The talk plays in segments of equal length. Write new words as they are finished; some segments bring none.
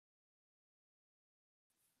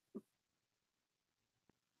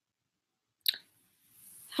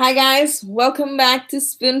Hi guys, welcome back to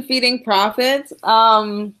Spoon Feeding Profit.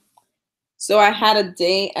 So I had a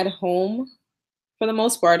day at home for the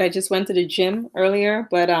most part. I just went to the gym earlier,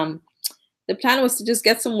 but the plan was to just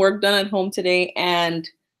get some work done at home today and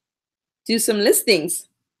do some listings.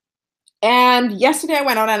 And yesterday I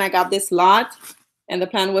went out and I got this lot, and the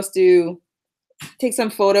plan was to take some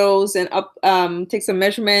photos and take some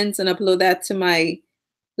measurements and upload that to my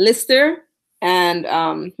lister and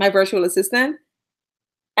my virtual assistant.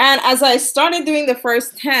 And as I started doing the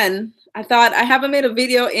first 10, I thought I haven't made a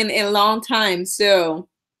video in a long time. So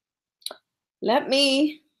let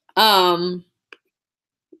me do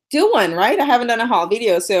one, right? I haven't done a haul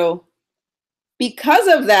video. So because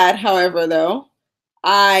of that, however, though,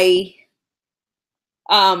 I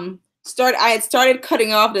had started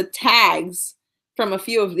cutting off the tags from a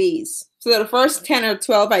few of these. So the first 10 or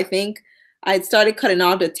 12, I think, I had started cutting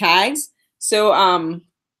off the tags. So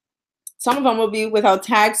some of them will be without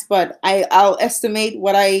tags, but I'll estimate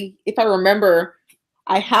if I remember.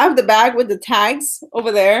 I have the bag with the tags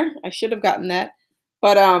over there. I should have gotten that.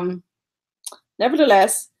 But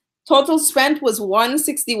nevertheless, total spent was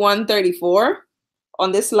 $161.34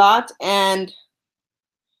 on this lot and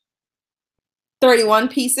 31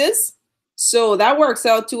 pieces. So that works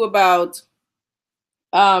out to about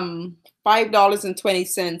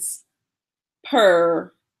 $5.20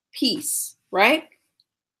 per piece, right?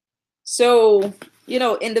 So,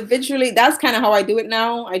 individually, that's kind of how I do it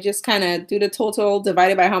now. I just kind of do the total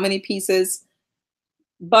divided by how many pieces.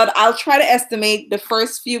 But I'll try to estimate the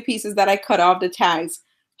first few pieces that I cut off the tags,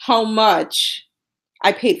 how much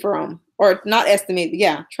I paid for them. Or not estimate,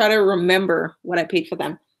 yeah, try to remember what I paid for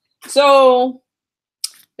them. So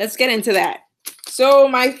let's get into that. So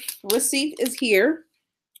my receipt is here.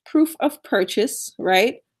 Proof of purchase,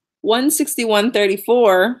 right?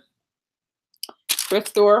 $161.34. Thrift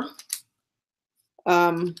store.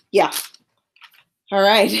 Yeah. All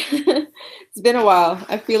right. It's been a while.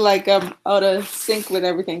 I feel like I'm out of sync with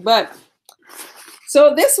everything. But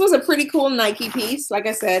so this was a pretty cool Nike piece. Like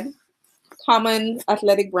I said, common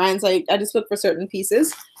athletic brands. I just look for certain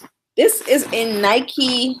pieces. This is a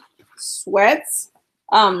Nike sweats.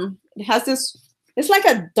 It has this, it's like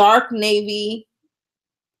a dark navy,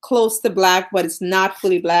 close to black, but it's not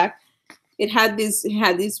fully black. It had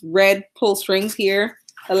these red pull strings here,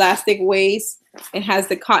 elastic waist. It has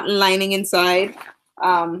the cotton lining inside.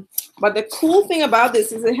 But the cool thing about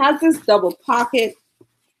this is it has this double pocket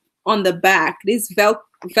on the back. These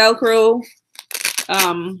Velcro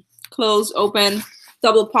close, open,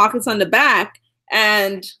 double pockets on the back.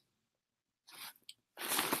 And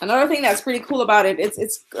another thing that's pretty cool about it,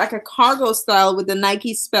 it's like a cargo style with the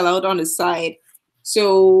Nike spell out on the side.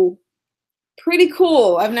 So pretty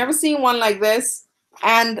cool. I've never seen one like this.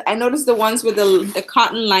 And I noticed the ones with the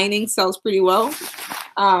cotton lining sells pretty well.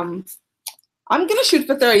 I'm gonna shoot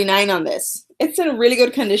for 39 on this. It's in really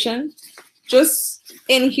good condition. Just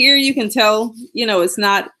in here, you can tell, it's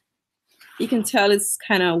not. You can tell it's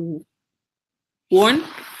kind of worn,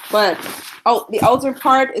 but the outer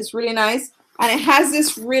part is really nice, and it has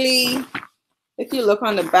this really. If you look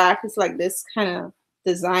on the back, it's like this kind of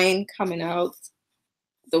design coming out.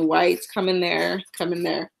 The whites coming there.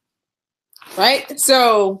 Right?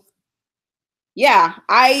 So yeah,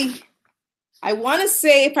 I want to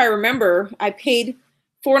say, if I remember, I paid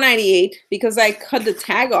 $4.98 because I cut the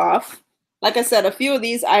tag off. Like I said, a few of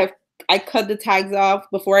these I cut the tags off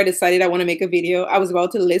before I decided I want to make a video. I was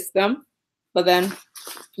about to list them, but then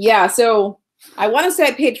yeah, so I want to say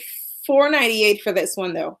I paid $4.98 for this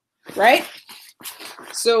one though, right?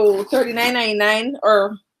 So $39.99,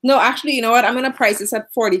 or no, actually, you know what? I'm gonna price this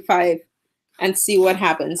at $45 and see what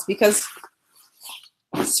happens, because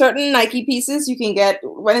certain Nike pieces you can get,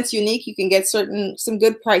 when it's unique, you can get some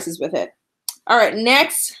good prices with it. All right,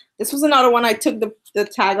 next, this was another one I took the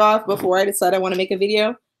tag off before I decided I want to make a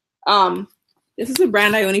video. This is a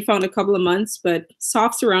brand I only found a couple of months, but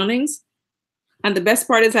Soft Surroundings. And the best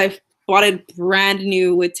part is I bought it brand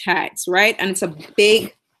new with tags, right? And it's a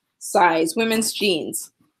big size, women's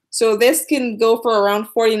jeans. So this can go for around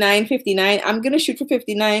 $49, $59. I'm gonna shoot for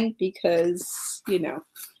 $59 because,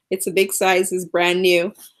 it's a big size, it's brand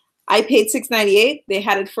new. I paid $6.98. They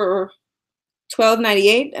had it for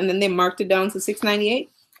 $12.98, and then they marked it down to $6.98.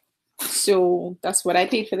 So that's what I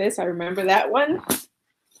paid for this. I remember that one.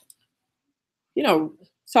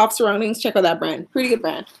 Soft Surroundings, check out that brand. Pretty good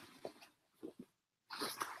brand.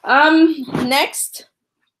 Next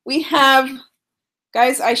we have,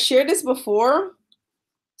 guys, I shared this before.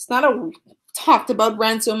 It's not a talked about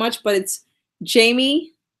brand so much, but it's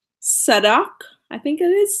Jamie Sadock. I think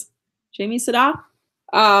it is Jamie Sadock.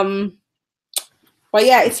 But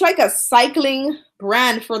yeah, it's like a cycling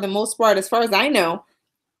brand for the most part, as far as I know.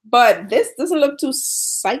 But this doesn't look too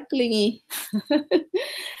cycling-y,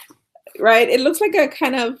 right? It looks like a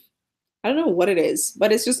kind of, I don't know what it is,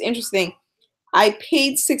 but it's just interesting. I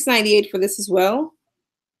paid $6.98 for this as well.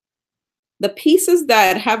 The pieces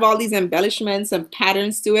that have all these embellishments and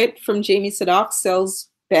patterns to it from Jamie Sadok sells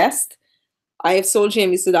best. I have sold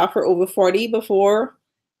Jamie Sadok for over 40 before,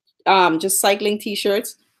 just cycling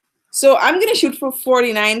t-shirts. So I'm gonna shoot for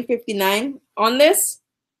 $49.59 on this.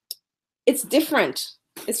 It's different.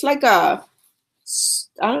 It's like a,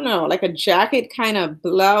 I don't know, like a jacket kind of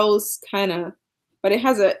blouse kind of, but it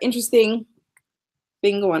has an interesting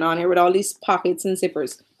thing going on here with all these pockets and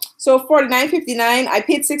zippers. So $49.59. I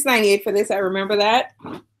paid $6.98 for this. I remember that.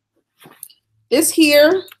 This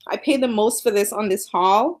here, I paid the most for this on this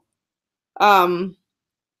haul.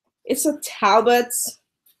 It's a Talbot's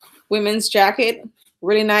women's jacket.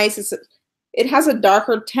 Really nice. It has a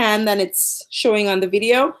darker tan than it's showing on the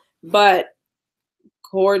video, but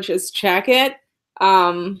gorgeous jacket.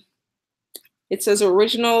 It says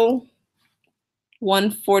original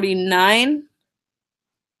 149.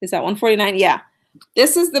 Is that 149? Yeah.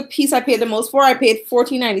 This is the piece I paid the most for. I paid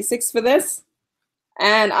 $14.96 for this.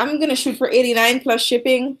 And I'm going to shoot for $89 plus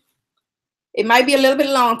shipping. It might be a little bit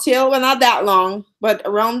long tail. Well, not that long, but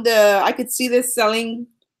around the, I could see this selling.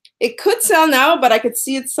 It could sell now, but I could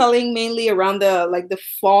see it selling mainly around the, like the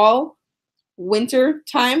fall, winter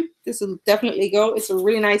time. This will definitely go. It's a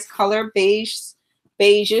really nice color, beigeish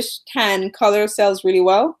tan color, sells really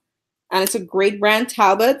well. And it's a great brand,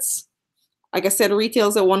 Talbot's. Like I said,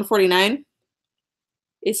 retails at $149.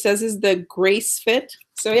 It says it's the Grace Fit.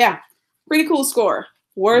 So yeah, pretty cool score.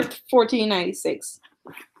 Worth $14.96.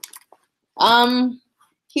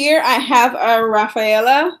 Here I have a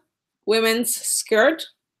Rafaela women's skirt.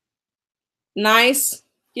 Nice,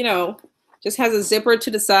 you know, just has a zipper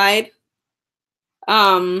to the side.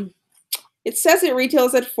 It says it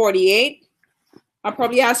retails at $48. I'll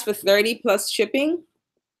probably ask for $30 plus shipping.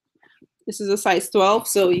 This is a size 12,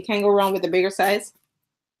 so you can't go wrong with the bigger size.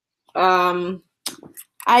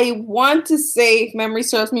 I want to say, if memory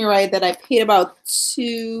serves me right, that I paid about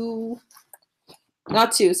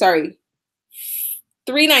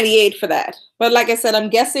 $3.98 for that. But like I said,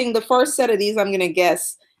 I'm guessing the first set of these I'm gonna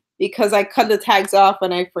guess because I cut the tags off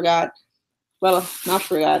and I forgot. Well, not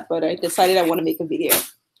forgot, but I decided I want to make a video.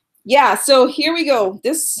 Yeah, so here we go.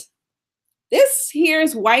 This here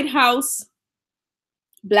is White House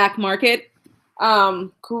Black Market.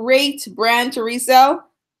 Great brand to resell.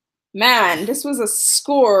 Man, this was a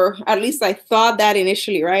score. At least I thought that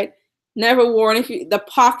initially, right? Never worn. If you, the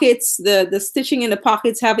pockets, the stitching in the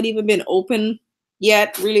pockets haven't even been open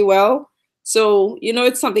yet really well. So, you know,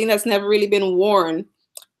 it's something that's never really been worn.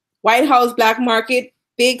 White House Black Market,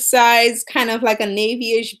 big size, kind of like a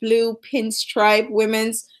navyish blue pinstripe,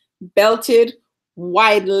 women's belted,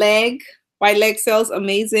 wide leg. Wide leg sells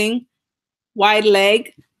amazing. Wide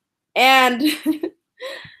leg. And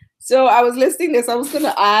so I was listing this. I was going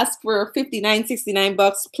to ask for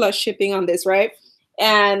 $59.69 plus shipping on this, right?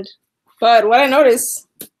 But what I noticed,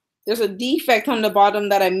 there's a defect on the bottom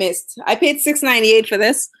that I missed. I paid $6.98 for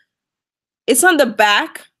this. It's on the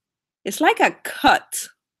back. It's like a cut.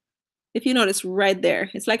 If you notice right there,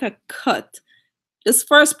 it's like a cut. This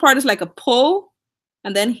first part is like a pull,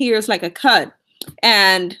 and then here's like a cut.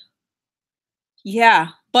 And yeah,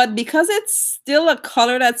 but because it's still a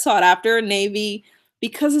color that's sought after, navy,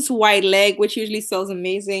 because it's wide leg, which usually sells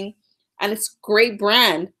amazing, and it's great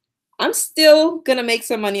brand, I'm still gonna make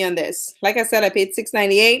some money on this. Like I said, I paid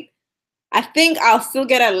 $6.98. I think I'll still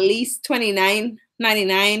get at least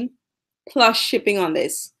 $29.99 plus shipping on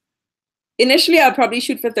this. Initially, I'll probably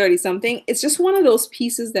shoot for 30 something. It's just one of those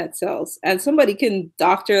pieces that sells, and somebody can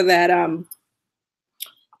doctor that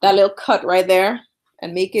that little cut right there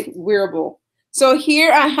and make it wearable. So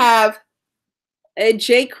here I have a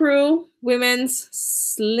J. Crew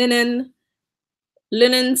women's linen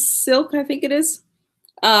silk, I think it is.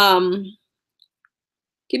 Give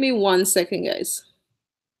me 1 second, guys.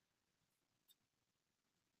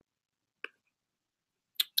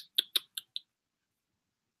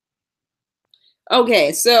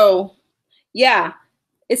 Okay, so yeah,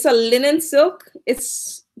 it's a linen silk.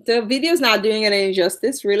 The video's not doing it any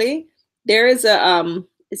justice, really. There is a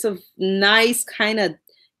it's a nice kind of,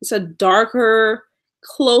 it's a darker,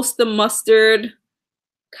 close to mustard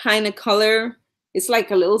kind of color. It's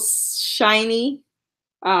like a little shiny.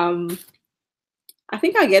 I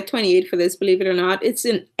think I get 28 for this, believe it or not. It's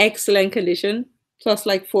in excellent condition, plus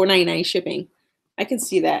like $4.99 shipping. I can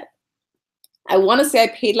see that. I want to say I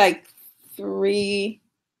paid like $2.98.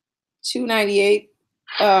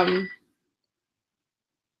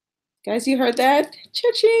 Guys, you heard that?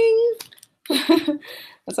 Cha-ching!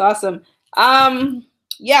 That's awesome.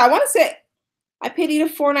 Yeah, I want to say I paid either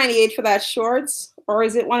 $4.98 for that shorts, or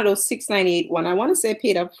is it one of those $6.98 one? I want to say I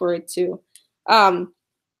paid up for it too.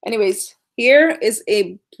 Anyways, here is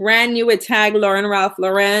a brand new tag. Lauren Ralph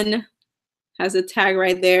Lauren has a tag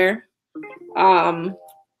right there.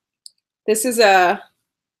 This is a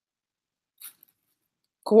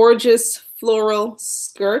gorgeous floral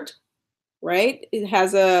skirt, right? It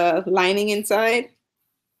has a lining inside.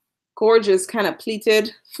 Gorgeous kind of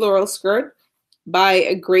pleated floral skirt by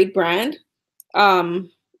a great brand. I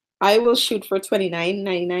will shoot for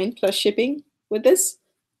 $29.99 plus shipping with this.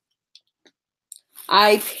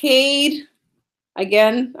 I paid,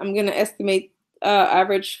 again, I'm gonna estimate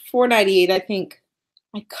average $4.98, I think.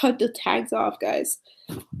 I cut the tags off, guys.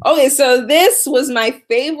 Okay, so this was my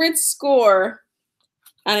favorite score.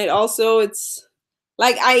 And it's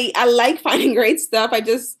like I like finding great stuff. I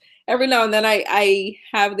just every now and then I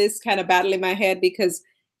have this kind of battle in my head because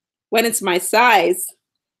when it's my size.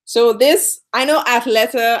 So this, I know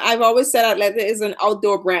ATHLETA, I've always said ATHLETA is an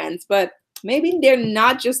outdoor brand, but maybe they're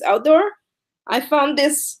not just outdoor. I found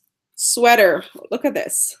this sweater. Look at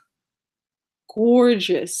this.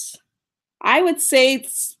 Gorgeous. I would say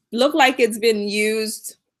it's looked like it's been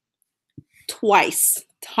used twice,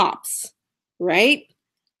 tops, right?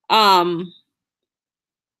 I'm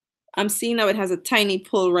seeing now it has a tiny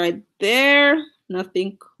pull right there.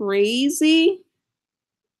 Nothing crazy.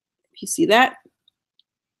 If you see that,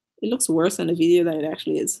 it looks worse on the video than it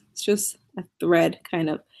actually is. It's just a thread kind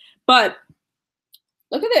of. But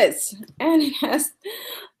look at this. And it has,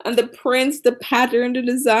 and the prints, the pattern, the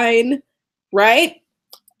design, right?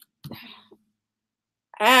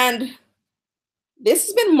 And this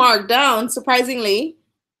has been marked down, surprisingly.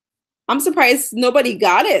 I'm surprised nobody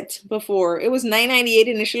got it before. It was $9.98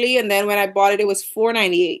 initially, and then when I bought it, it was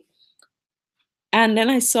 $4.98. And then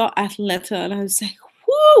I saw ATHLETA, and I was like,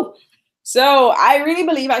 whoo! So I really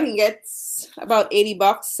believe I can get about $80,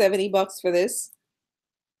 $70 for this.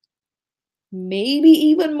 Maybe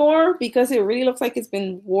even more, because it really looks like it's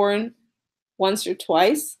been worn once or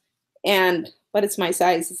twice. But it's my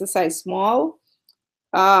size. It's a size small.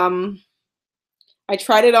 I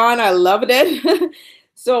tried it on. I loved it.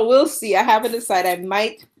 So we'll see. I haven't decided. I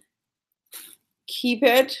might keep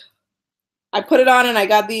it. I put it on and I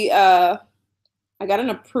got an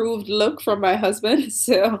approved look from my husband.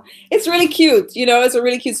 So it's really cute. You know, it's a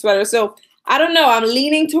really cute sweater. So I don't know. I'm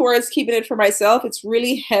leaning towards keeping it for myself. It's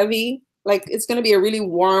really heavy. Like it's going to be a really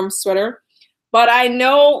warm sweater. But I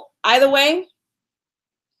know either way,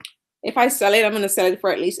 if I sell it, I'm going to sell it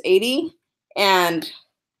for at least $80. And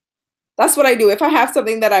that's what I do. If I have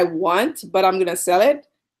something that I want, but I'm going to sell it,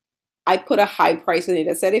 I put a high price on it.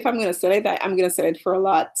 I said, if I'm going to sell it, I'm going to sell it for a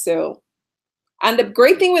lot. So, and the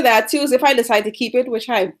great thing with that too is if I decide to keep it, which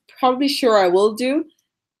I'm probably sure I will do,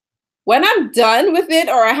 when I'm done with it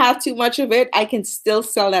or I have too much of it, I can still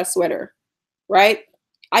sell that sweater, right?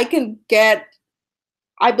 I can get,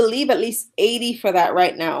 I believe, at least $80 for that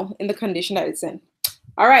right now in the condition that it's in.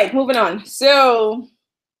 All right, moving on. So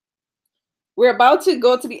we're about to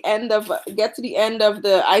get to the end of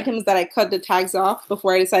the items that I cut the tags off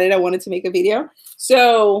before I decided I wanted to make a video.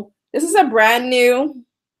 So this is a brand new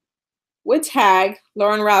with tag,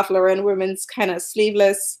 Lauren Ralph Lauren women's kind of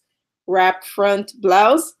sleeveless wrap front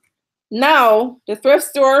blouse. Now the thrift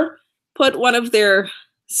store put one of their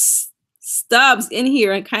stubs in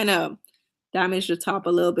here and kind of damaged the top a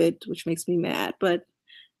little bit, which makes me mad. But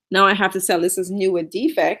now I have to sell this as new with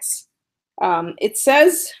defects. It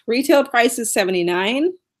says retail price is $79.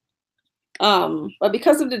 But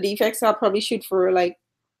because of the defects, I'll probably shoot for like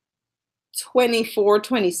 $24,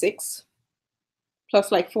 $26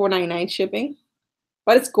 plus like $4.99 shipping.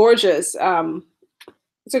 But it's gorgeous.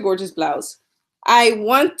 It's a gorgeous blouse. I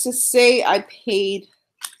want to say I paid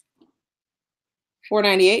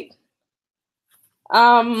 $4.98.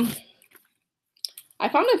 I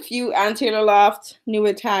found a few Ann Taylor Loft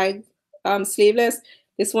new tag sleeveless.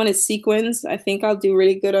 This one is sequins. I think I'll do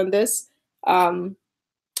really good on this.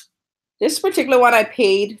 This particular one I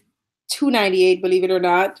paid $2.98, believe it or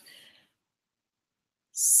not.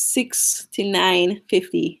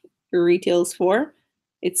 $69.50 retails for.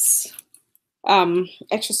 It's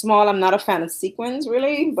extra small. I'm not a fan of sequins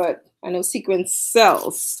really, but I know sequins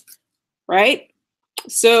sells, right?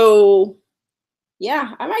 So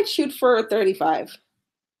yeah, I might shoot for 35.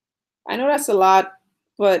 I know that's a lot,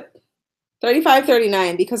 but 35,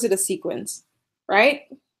 39 because of the sequins, right?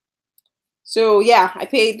 So yeah, I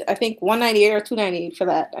paid, I think $198 or $2.98 for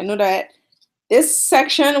that. I know that this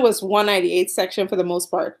section was $198 section for the most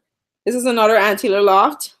part. This is another Ann Taylor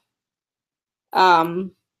Loft.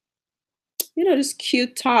 you know, just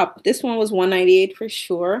cute top. This one was $198 for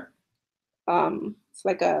sure. It's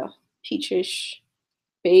like a peachish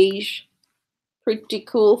beige, pretty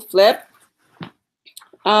cool flip.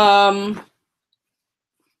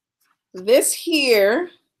 This here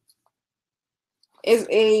is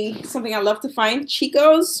something I love to find.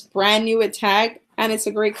 Chico's, brand new with tag, and it's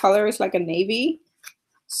a great color. It's like a navy.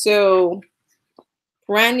 So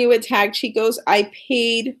brand new with tag Chico's. I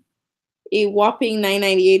paid a whopping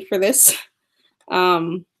 $9.98 for this.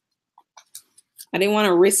 I didn't want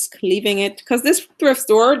to risk leaving it because this thrift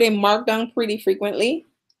store, they mark down pretty frequently,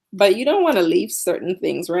 but you don't want to leave certain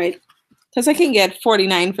things, right? Because I can get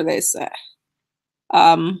 $49 for this.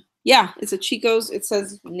 Yeah, it's a Chico's. It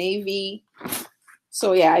says navy.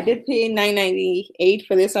 So yeah, I did pay $9.98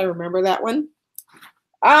 for this. I remember that one.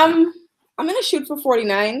 I'm gonna shoot for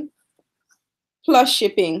 $49 plus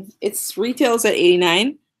shipping. Its retails at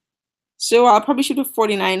 $89. So I'll probably shoot for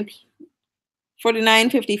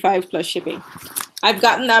 $49.55 plus shipping. I've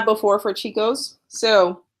gotten that before for Chico's.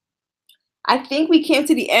 So I think we came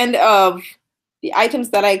to the end of the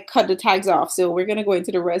items that I cut the tags off. So we're gonna go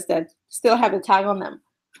into the rest that still have the tag on them.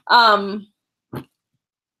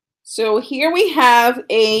 So here we have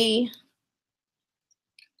a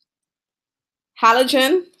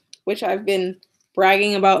halogen, which I've been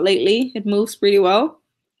bragging about lately. It moves pretty well.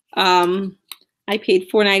 I paid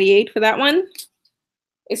 $4.98 for that one.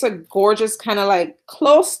 It's a gorgeous kind of like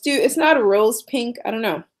close to, it's not a rose pink. I don't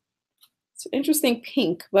know. It's an interesting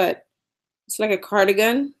pink, but it's like a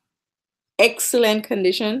cardigan. Excellent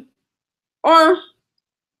condition. Or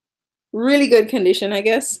really good condition, I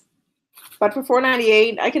guess. But for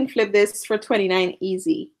 $4.98, I can flip this for $29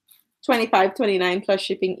 easy. $25, $29 plus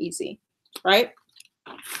shipping easy, right?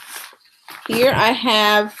 Here I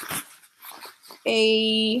have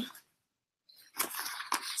it's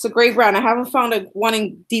a great brand. I haven't found one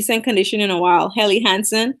in decent condition in a while. Helly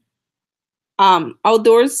Hansen.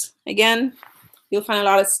 Outdoors, again, you'll find a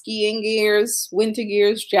lot of skiing gears, winter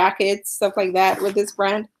gears, jackets, stuff like that with this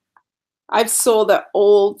brand. I've sold the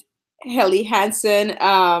old Helly Hansen.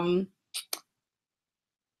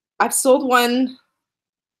 I've sold one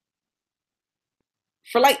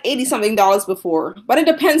for like $80-something before, but it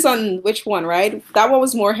depends on which one, right? That one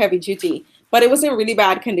was more heavy duty, but it was in really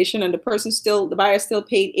bad condition, and the buyer still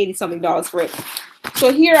paid $80-something for it.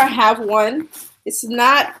 So here I have one. It's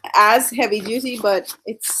not as heavy duty, but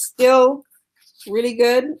it's still really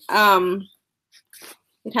good.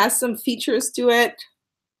 It has some features to it,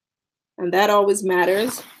 and that always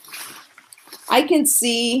matters. I can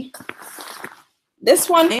see this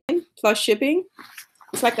one plus shipping.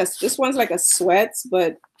 It's like this one's like a sweats,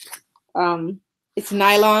 but it's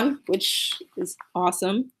nylon, which is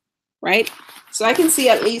awesome, right? So I can see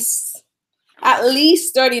at least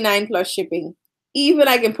 $39 plus shipping. Even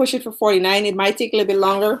I can push it for $49. It might take a little bit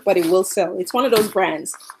longer, but it will sell. It's one of those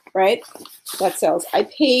brands, right? That sells. I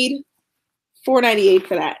paid $4.98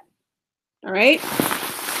 for that. All right.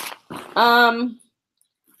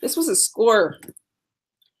 This was a score.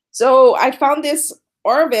 So I found this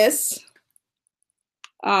Orvis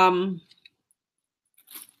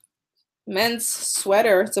men's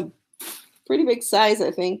sweater. It's a pretty big size,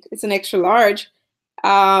 I think. It's an extra large.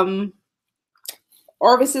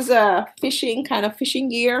 Orvis is a fishing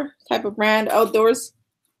gear type of brand, outdoors.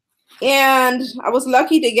 And I was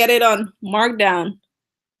lucky to get it on markdown.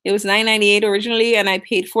 It was $9.98 originally, and I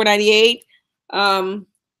paid $4.98.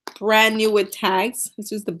 Brand new with tags.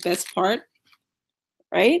 This is the best part,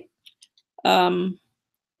 right?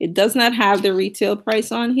 It does not have the retail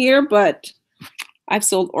price on here, but I've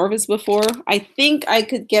sold Orvis before. I think I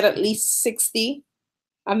could get at least 60,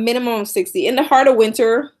 a minimum of 60. In the heart of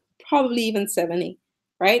winter, probably even 70,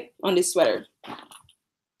 right, on this sweater.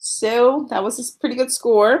 So that was a pretty good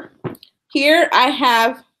score. Here I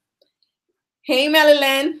have, hey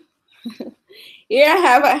Melilyn. Here I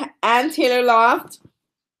have an Ann Taylor Loft.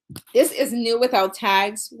 This is new without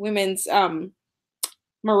tags, women's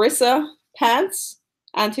Marissa pants.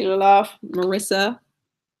 Ann Taylor Loft, Marissa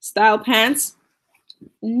style pants.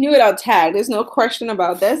 New without tag. There's no question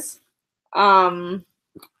about this. And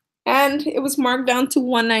it was marked down to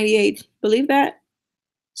 $198. Believe that?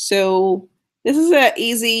 So this is an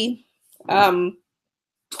easy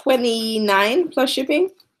 $29 plus shipping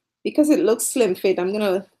because it looks slim fit.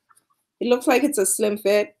 It looks like it's a slim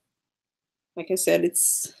fit. Like I said,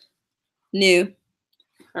 it's new.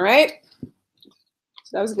 All right.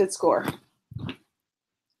 So that was a good score.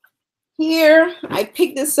 Here, I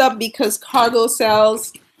picked this up because cargo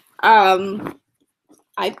sells. I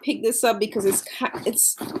picked this up because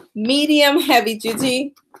it's medium heavy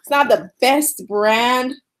duty. It's not the best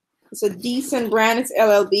brand. It's a decent brand. It's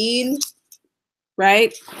LL Bean.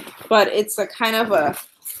 right? But it's a kind of a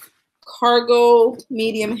cargo,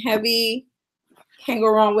 medium heavy. Can't go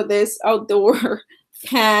wrong with this. Outdoor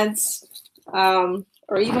pants,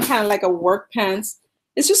 or even kind of like a work pants.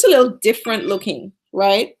 It's just a little different looking,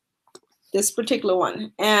 right? This particular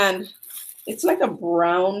one. And it's like a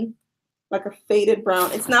brown, like a faded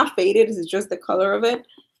brown. It's not faded, it's just the color of it.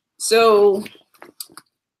 So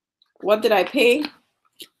what did I pay?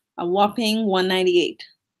 A whopping $198.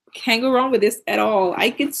 Can't go wrong with this at all. I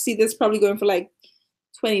could see this probably going for like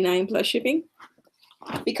 $29 plus shipping.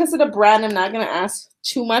 Because of the brand, I'm not gonna ask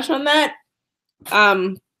too much on that.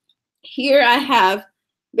 Here I have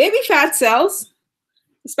baby fat cells,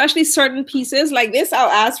 especially certain pieces like this. I'll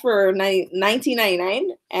ask for $19.99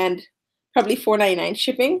 and probably $4.99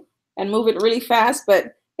 shipping and move it really fast.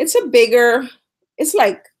 But it's a bigger, it's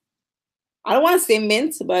like, I don't want to say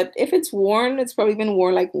mint, but if it's worn, it's probably been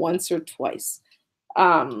worn like once or twice.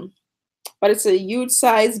 But it's a huge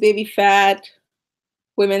size baby fat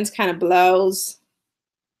women's kind of blouse.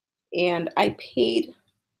 And I paid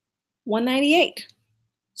 $198.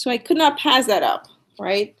 So I could not pass that up,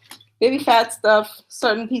 right? Baby fat stuff,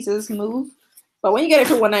 certain pieces move. But when you get it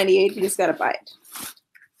for $198, you just got to buy it.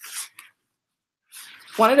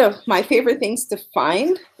 One of my favorite things to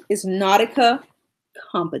find is Nautica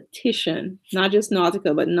competition. Not just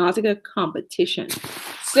Nautica, but Nautica competition.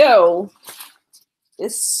 So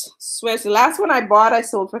this sweats. The last one I bought, I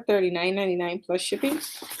sold for $39.99 plus shipping.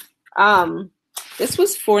 This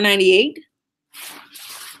was $4.98.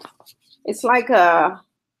 It's like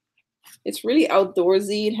it's really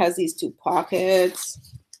outdoorsy. It has these two pockets.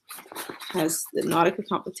 Has the Nautica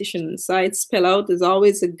competition inside. Spill out is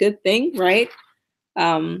always a good thing, right?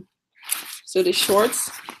 So the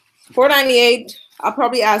shorts, $4.98. I'll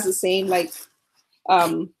probably ask the same, like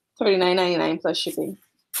 $39.99 plus shipping.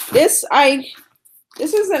 This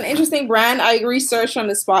is an interesting brand. I researched on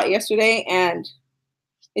the spot yesterday, and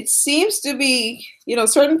it seems to be, you know,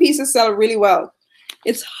 certain pieces sell really well.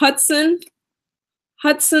 It's Hudson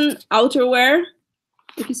outerwear.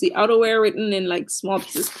 If you see outerwear written in like small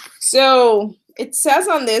pieces. So it says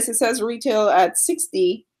on this, it says retail at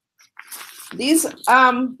 $60. These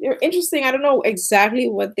they're interesting. I don't know exactly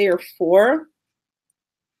what they're for.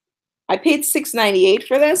 I paid $6.98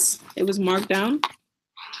 for this. It was marked down.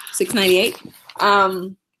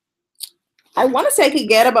 $6.98. I want to say I could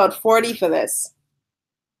get about $40 for this.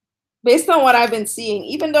 Based on what I've been seeing,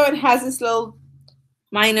 even though it has this little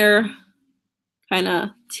minor kind of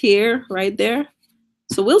tear right there.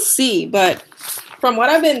 So we'll see. But from what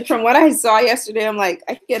I saw yesterday, I'm like,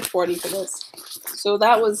 I could get $40 for this. So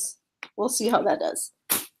that was, we'll see how that does.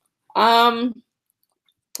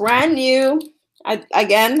 Brand new.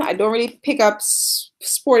 Again, I don't really pick up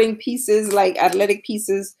sporting pieces like athletic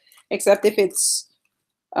pieces, except if it's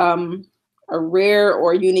a rare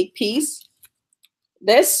or unique piece.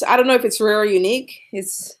 This, I don't know if it's rare or unique.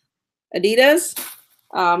 It's Adidas.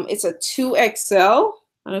 It's a 2XL.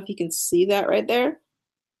 I don't know if you can see that right there.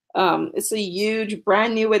 It's a huge,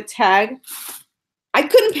 brand new with tag. I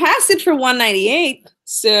couldn't pass it for $198,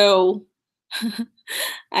 so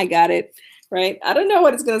I got it, right? I don't know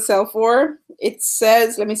what it's gonna sell for. It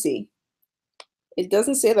says, let me see. It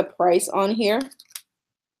doesn't say the price on here,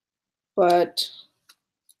 but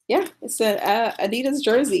yeah, it's an Adidas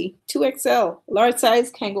jersey, 2XL, large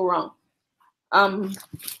size, can't go wrong.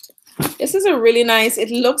 This is a really nice,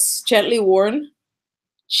 it looks gently worn.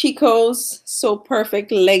 Chico's So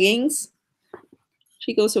Perfect leggings.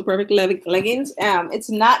 Chico's So Perfect leggings. It's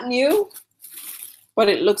not new, but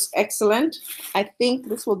it looks excellent. I think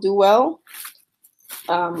this will do well.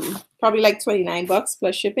 Probably like $29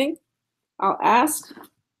 plus shipping. I'll ask.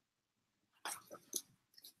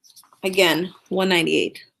 Again,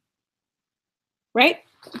 $198. Right?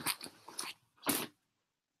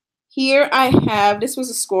 Here I have, this was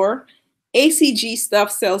a score. ACG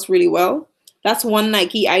stuff sells really well. That's one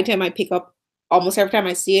Nike item I pick up almost every time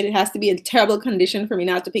I see it. It has to be in terrible condition for me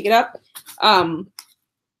not to pick it up.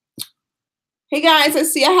 Hey guys, I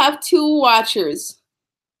see I have 2 watchers.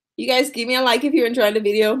 You guys give me a like if you're enjoying the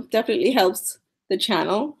video. Definitely helps the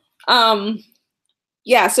channel.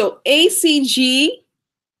 Yeah, so ACG,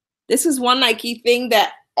 this is one Nike thing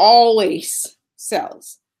that always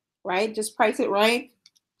sells, right? Just price it right.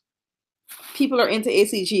 People are into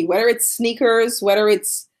ACG, whether it's sneakers, whether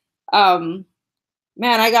it's, man,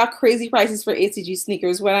 I got crazy prices for ACG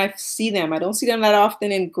sneakers when I see them. I don't see them that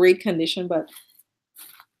often in great condition, but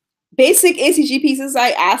basic ACG pieces,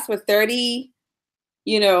 I asked for 30,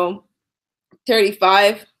 you know,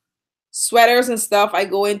 35. Sweaters and stuff, I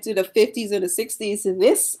go into the 50s and the 60s. And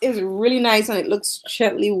this is really nice and it looks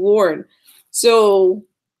gently worn. So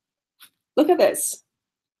Look at this.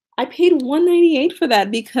 I paid $198 for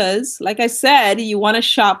that because, like I said, you want to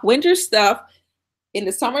shop winter stuff in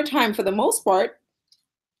the summertime for the most part,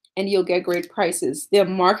 and you'll get great prices. They'll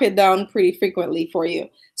mark it down pretty frequently for you.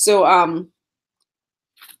 So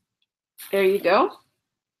there you go.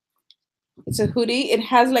 It's a hoodie. It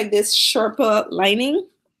has like this Sherpa lining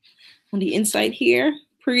on the inside here.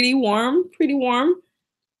 Pretty warm, pretty warm.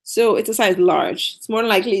 So it's a size large. It's more than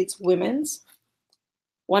likely it's women's.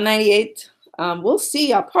 $198. We'll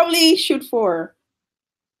see. I'll probably shoot for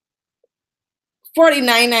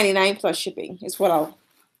 $49.99 plus shipping is what I'll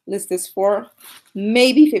list this for.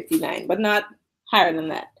 Maybe $59, but not higher than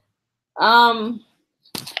that.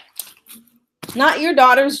 Not Your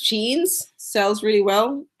Daughter's jeans sells really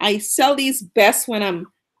well. I sell these best when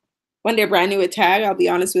they're brand new at tag. I'll be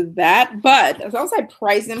honest with that. But as long as I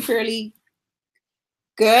price them fairly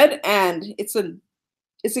good and it's in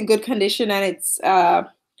good condition and it's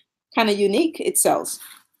kind of unique, it sells.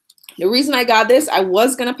 The reason I got this, I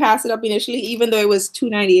was gonna pass it up initially, even though it was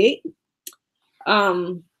 $298.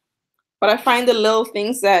 But I find the little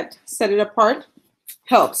things that set it apart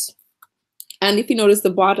helps. And if you notice,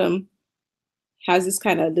 the bottom has this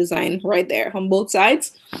kind of design right there on both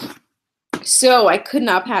sides. So I could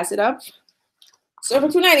not pass it up. So for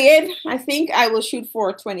 $298, I think I will shoot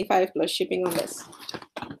for $25 plus shipping on this.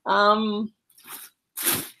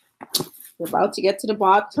 We're about to get to the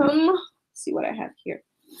bottom. Let's see what I have here.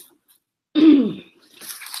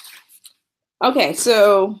 Okay,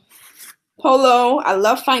 so Polo. I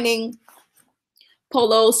love finding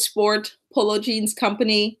Polo Sport, Polo Jeans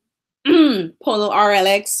Company, Polo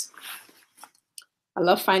RLX. I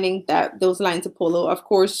love finding those lines of Polo. Of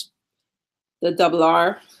course, the double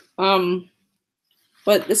R.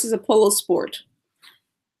 But this is a Polo Sport.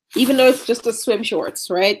 Even though it's just a swim shorts,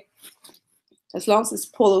 right? As long as it's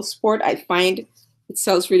Polo Sport, I find it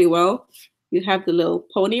sells really well. You have the little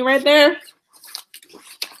pony right there.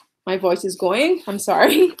 My voice is going. I'm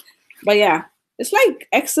sorry. But yeah, it's like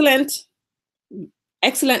excellent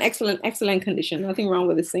condition. Nothing wrong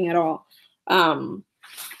with this thing at all.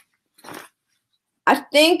 I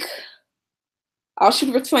think I'll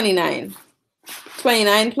shoot for $29.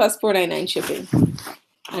 $29 plus $4.99 shipping.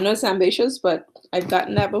 I know it's ambitious, but I've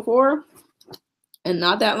gotten that before. And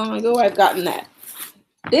not that long ago, I've gotten that.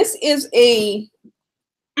 This is a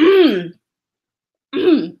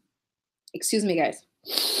excuse me, guys.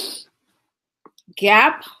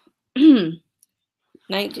 Gap. I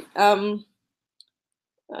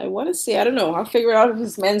want to say, I don't know. I'll figure out if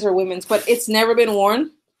it's men's or women's, but it's never been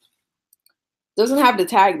worn. Doesn't have the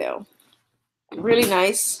tag though. Really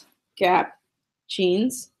nice Gap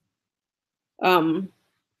jeans.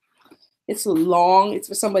 It's long. It's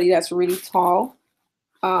for somebody that's really tall.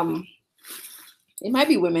 It might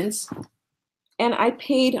be women's. And I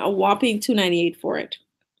paid a whopping $298 for it.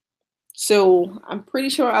 So I'm pretty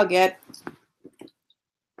sure I'll get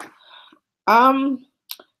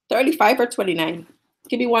 35 or 29.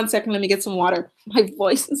 Give me 1 second. Let me get some water. My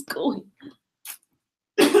voice is going.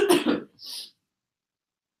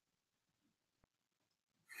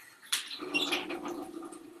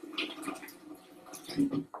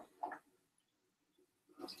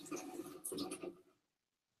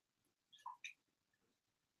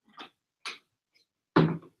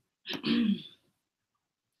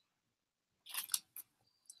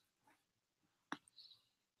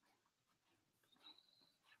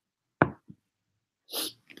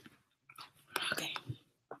 Okay.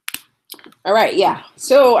 All right, yeah.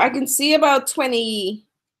 So I can see about 29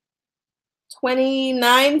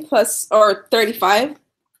 plus or 35,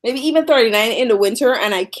 maybe even 39 in the winter,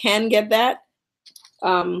 and I can get that.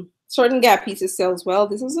 Certain Gap pieces sell as well.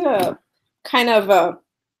 This is a kind of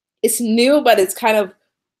it's new, but it's kind of,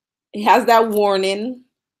 it has that worn in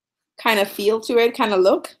kind of feel to it, kind of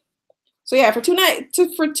look. So yeah, for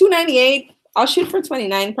 $298, I'll shoot for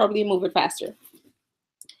 29, probably move it faster.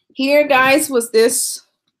 Here, guys, was this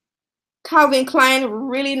Calvin Klein,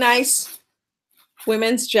 really nice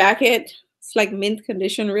women's jacket. It's like mint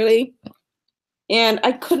condition, really. And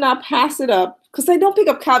I could not pass it up because I don't pick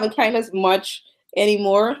up Calvin Klein as much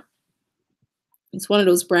anymore. It's one of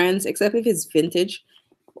those brands, except if it's vintage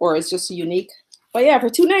or it's just unique. But yeah, for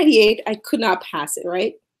 $298, I could not pass it,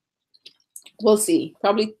 right? We'll see.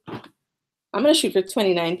 Probably, I'm going to shoot for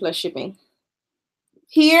 29 plus shipping.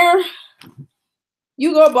 Here,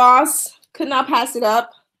 You Go Boss, could not pass it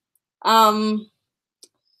up.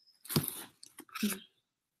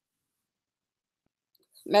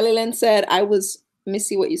 Melilyn said, let me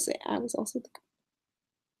see what you say. I was also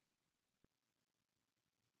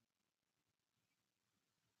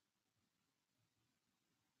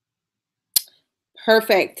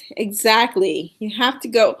Perfect. Exactly. You have to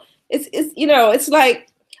go. It's you know, it's like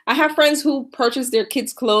I have friends who purchase their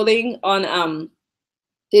kids' clothing on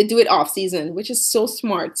they do it off season, which is so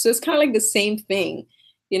smart. So it's kind of like the same thing,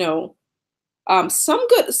 you know. Some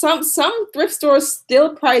thrift stores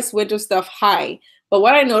still price winter stuff high, but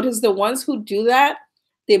what I noticed, the ones who do that,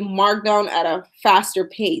 they mark down at a faster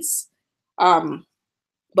pace. Um,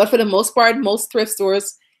 but for the most part, most thrift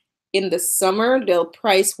stores in the summer, they'll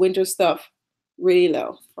price winter stuff really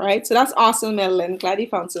low, right? So that's awesome, Madeline. Glad you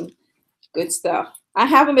found some good stuff. I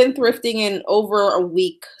haven't been thrifting in over a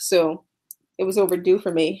week, so it was overdue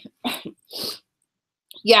for me.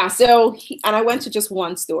 Yeah, so, and I went to just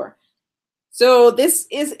one store. So this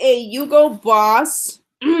is a Hugo Boss.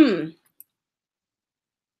 Hugo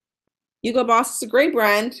Boss is a great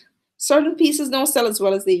brand. Certain pieces don't sell as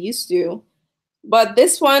well as they used to, but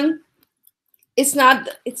this one, it's not,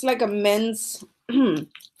 it's like a men's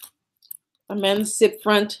a men's zip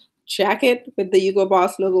front jacket with the Hugo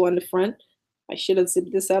Boss logo on the front. I should have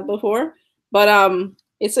zipped this up before, but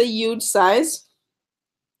it's a huge size.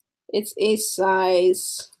 It's a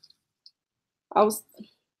size, I was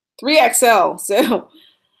 3XL. So,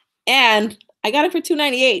 and I got it for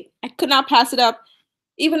 $2.98. I could not pass it up.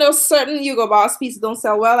 Even though certain Hugo Boss pieces don't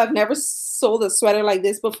sell well, I've never sold a sweater like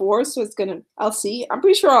this before, so I'll see. I'm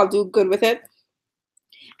pretty sure I'll do good with it.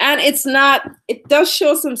 And it's not, it does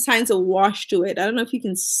show some signs of wash to it. I don't know if you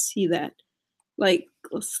can see that. Like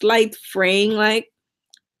a slight fraying,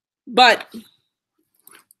 but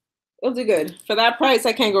it'll do good. For that price,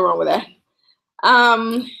 I can't go wrong with that.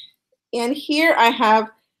 And here I have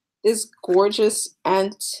this gorgeous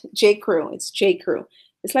J. Crew. It's J. Crew.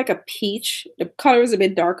 It's like a peach. The color is a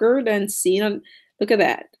bit darker than seen on. Look at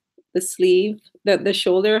that. The sleeve, the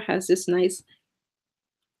shoulder has this nice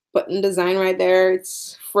button design right there.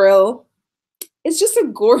 It's frill. It's just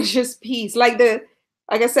a gorgeous piece. Like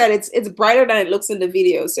I said, it's brighter than it looks in the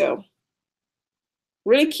video. So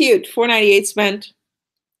really cute. $4.98 spent.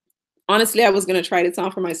 Honestly, I was gonna try this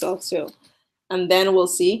on for myself. So, and then we'll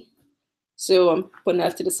see. So I'm putting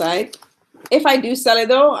that to the side. If I do sell it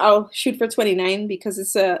though, I'll shoot for $29 because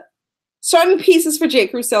it's certain pieces for J.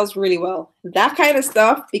 Crew sells really well. That kind of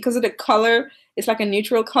stuff, because of the color, it's like a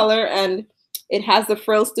neutral color and it has the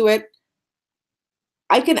frills to it.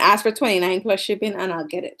 I can ask for $29 plus shipping and I'll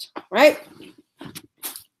get it, right?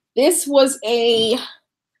 This was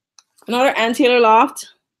another Ann Taylor Loft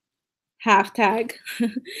half tag.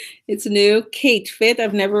 It's new. Kate fit.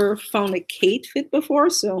 I've never found a Kate fit before,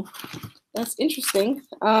 so that's interesting.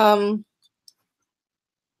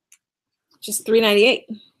 Just $3.98,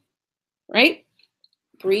 right?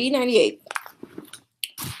 $3.98.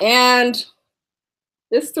 And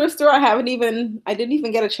this thrift store, I didn't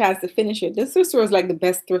even get a chance to finish it. This thrift store is like the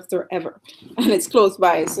best thrift store ever. And it's close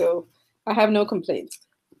by, so I have no complaints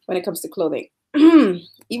when it comes to clothing.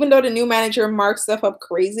 Even though the new manager marks stuff up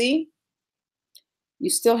crazy, you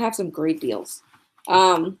still have some great deals.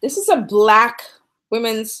 This is a black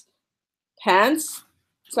women's pants.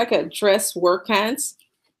 It's like a dress work pants.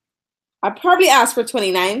 I probably asked for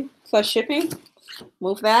 $29 plus shipping.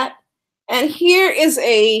 Move that. And here is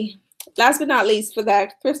last but not least for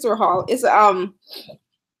that thrift store haul is you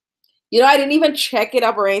know, I didn't even check it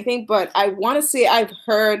up or anything, but I want to say I've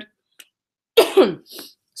heard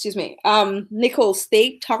excuse me, Nicole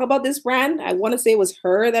Steak talk about this brand. I want to say it was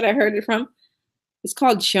her that I heard it from. It's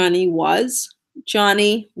called Johnny Was.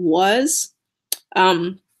 Johnny Was.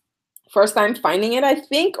 First time finding it, I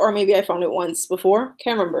think, or maybe I found it once before.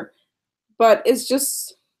 Can't remember. But it's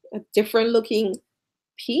just a different looking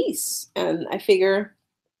piece. And I figure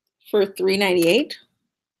for $3.98,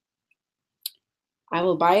 I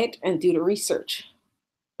will buy it and do the research.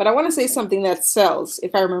 But I want to say something that sells,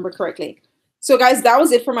 if I remember correctly. So guys, that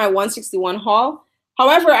was it for my 161 haul.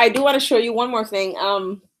 However, I do want to show you one more thing.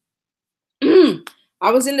 I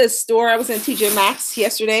was in this store. I was in TJ Maxx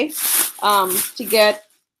yesterday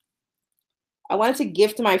I wanted to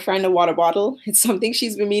gift my friend a water bottle. It's something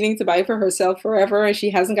she's been meaning to buy for herself forever, and she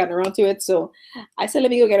hasn't gotten around to it. So I said, let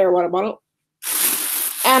me go get her a water bottle.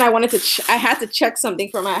 And I had to check something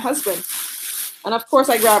for my husband. And of course,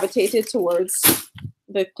 I gravitated towards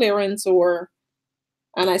the clearance and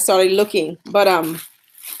I started looking. But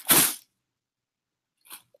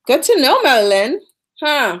good to know, Madeline.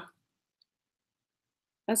 Huh?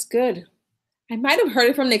 That's good. I might have heard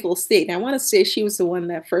it from Nicole State. I want to say she was the one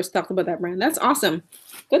that first talked about that brand. That's awesome.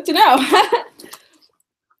 Good to know.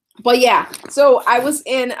 But yeah, so I was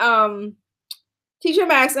in TJ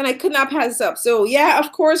Maxx and I could not pass this up. So yeah,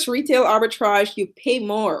 of course, retail arbitrage, you pay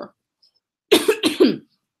more.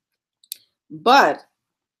 But,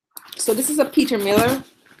 so this is a Peter Miller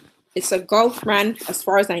It's a golf brand as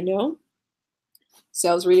far as I know.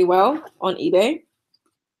 Sells really well on eBay.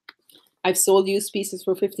 I've sold used pieces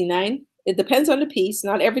for $59. It depends on the piece.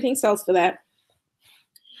 Not everything sells for that.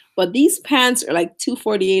 But these pants are like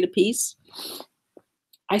 $248 a piece.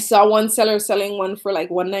 I saw one seller selling one for like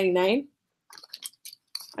 $199.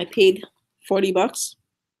 I paid 40 bucks.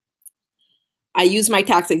 I used my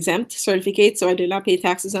tax exempt certificate, so I did not pay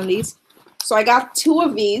taxes on these. So I got 2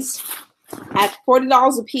 of these at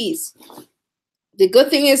 $40 a piece. The good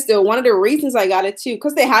thing is, though, one of the reasons I got it too,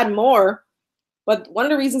 because they had more, but one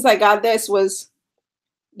of the reasons I got this was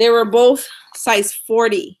they were both size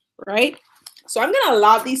 40, right? So I'm going to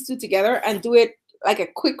lob these 2 together and do it like a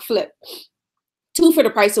quick flip. 2 for the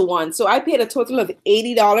price of 1. So I paid a total of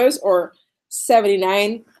 $80 or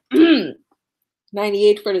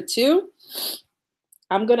 $79.98 for the 2.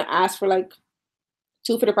 I'm going to ask for like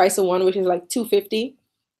 2 for the price of 1, which is like $250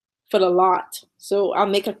 for the lot. So I'll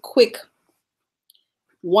make a quick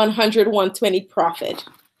 100, 120 profit.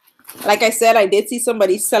 Like I said, I did see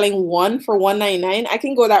somebody selling 1 for $199. I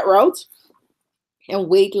can go that route and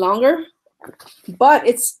wait longer. But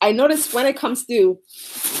I noticed when it comes to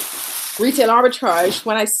retail arbitrage,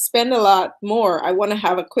 when I spend a lot more, I want to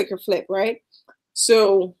have a quicker flip, right?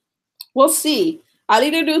 So we'll see. I'll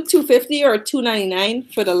either do $250 or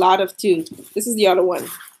 $299 for the lot of 2. This is the other one.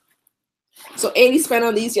 So 80 spent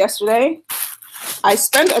on these yesterday. I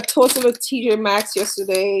spent a total of TJ Maxx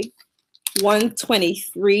yesterday,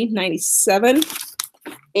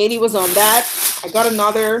 $123.97. 80 was on that. I got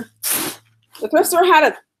another. The thrift store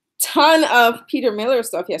had a ton of Peter Miller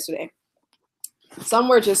stuff yesterday. Some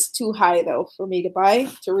were just too high though for me to buy,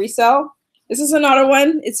 to resell. This is another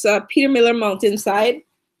one. It's a Peter Miller Mountainside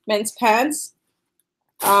men's pants.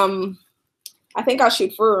 I think I'll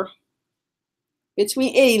shoot for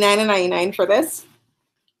between $89 and $99 for this.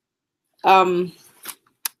 I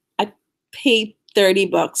paid 30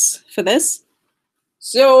 bucks for this.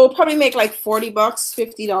 So probably make like 40 bucks,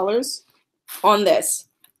 $50 on this.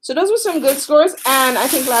 So those were some good scores. And I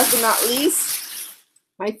think last but not least,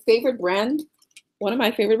 my favorite brand, one of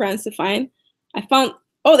my favorite brands to find. I found,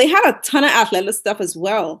 oh, they had a ton of ATHLETA stuff as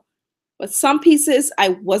well. But some pieces I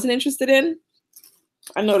wasn't interested in.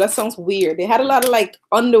 I know that sounds weird. They had a lot of like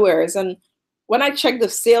underwears. And when I checked the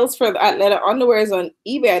sales for the ATHLETA underwears on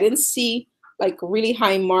eBay, I didn't see like really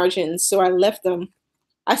high margins. So I left them.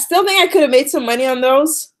 I still think I could have made some money on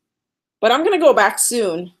those. But I'm going to go back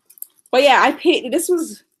soon. But yeah, I paid, this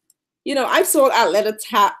was, you know, I've sold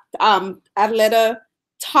ATHLETA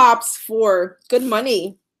tops for good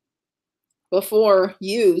money before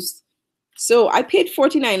used. So I paid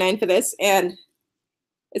 $14.99 for this, and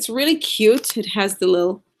it's really cute. It has the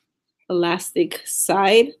little elastic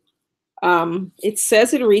side. It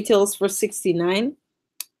says it retails for $69.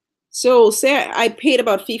 So say I paid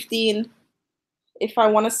about $15. If I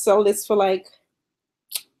want to sell this for like,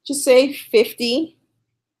 just say $50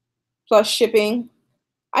 plus shipping,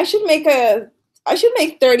 I should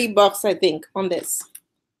make 30 bucks, I think, on this.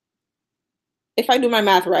 If I do my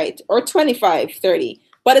math right, or 25, 30.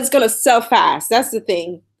 But it's going to sell fast. That's the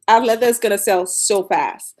thing. ATHLETA is going to sell so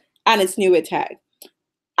fast. And it's new with tag.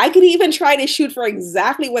 I could even try to shoot for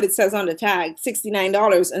exactly what it says on the tag,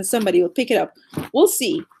 $69, and somebody will pick it up. We'll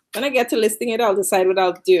see. When I get to listing it, I'll decide what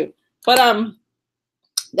I'll do. But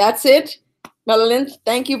that's it. Madeline,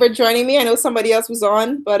 thank you for joining me. I know somebody else was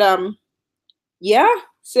on, but yeah.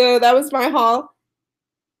 So that was my haul.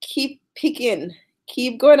 Keep picking.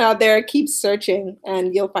 Keep going out there. Keep searching,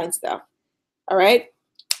 and you'll find stuff. All right.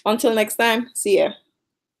 Until next time. See ya.